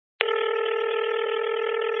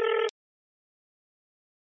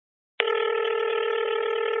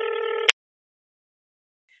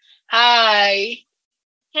Hi.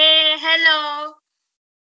 Hey, hello.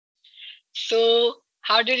 So,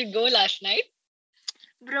 how did it go last night?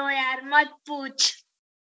 Bro यार मत पूछ.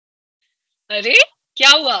 अरे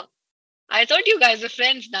क्या हुआ? I thought you guys were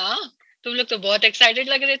friends ना. तुम लोग तो बहुत excited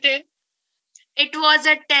लग रहे थे. It was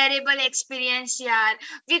a terrible experience यार.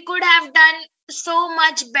 We could have done so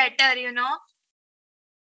much better, you know.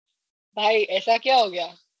 भाई ऐसा क्या हो गया?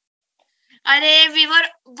 अरे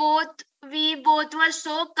we both were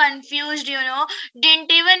so confused, you know.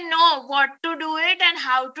 Didn't even know what to do it and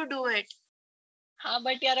how to do it. हाँ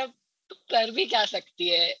but यार अब तू कर भी क्या सकती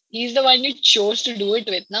है? He's the one you chose to do it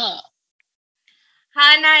with ना.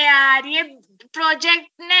 हाँ ना यार ये प्रोजेक्ट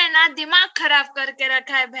ने ना दिमाग खराब करके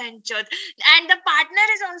रखा है भैंचोद. And the partner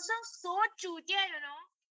is also so चूतिया, you know.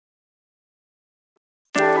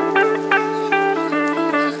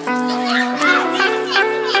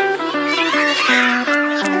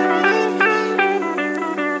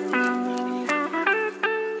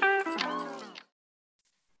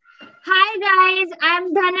 Hi guys,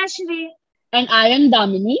 I'm Dhanashri. And I am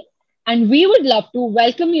Damini, and we would love to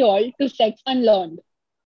welcome you all to Sex Unlearned.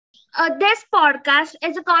 This podcast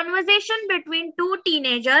is a conversation between two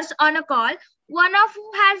teenagers on a call, one of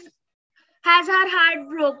whom has her heart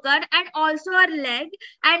broken and also her leg,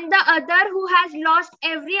 and the other who has lost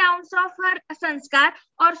every ounce of her sanskar,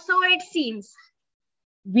 or so it seems.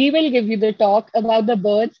 We will give you the talk about the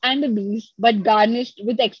birds and the bees, but garnished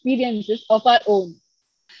with experiences of our own.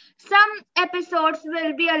 Some episodes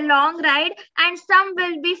will be a long ride, and some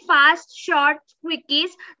will be fast, short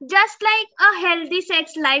quickies, just like a healthy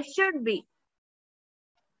sex life should be.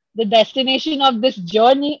 The destination of this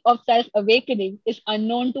journey of self awakening is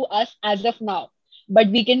unknown to us as of now, but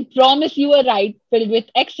we can promise you a ride filled with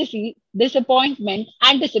ecstasy, disappointment,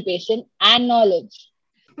 anticipation, and knowledge.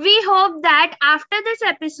 We hope that after this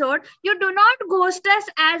episode, you do not ghost us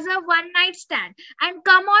as a one night stand and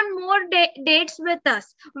come on more dates with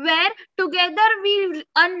us, where together we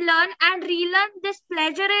unlearn and relearn this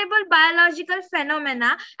pleasurable biological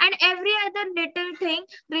phenomena and every other little thing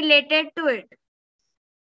related to it.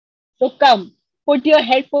 So come, put your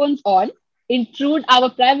headphones on, intrude our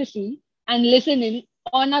privacy, and listen in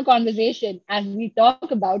on our conversation as we talk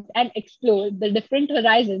about and explore the different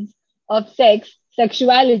horizons of sex,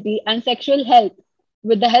 sexuality, and sexual health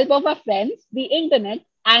with the help of our friends, the internet,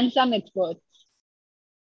 and some experts.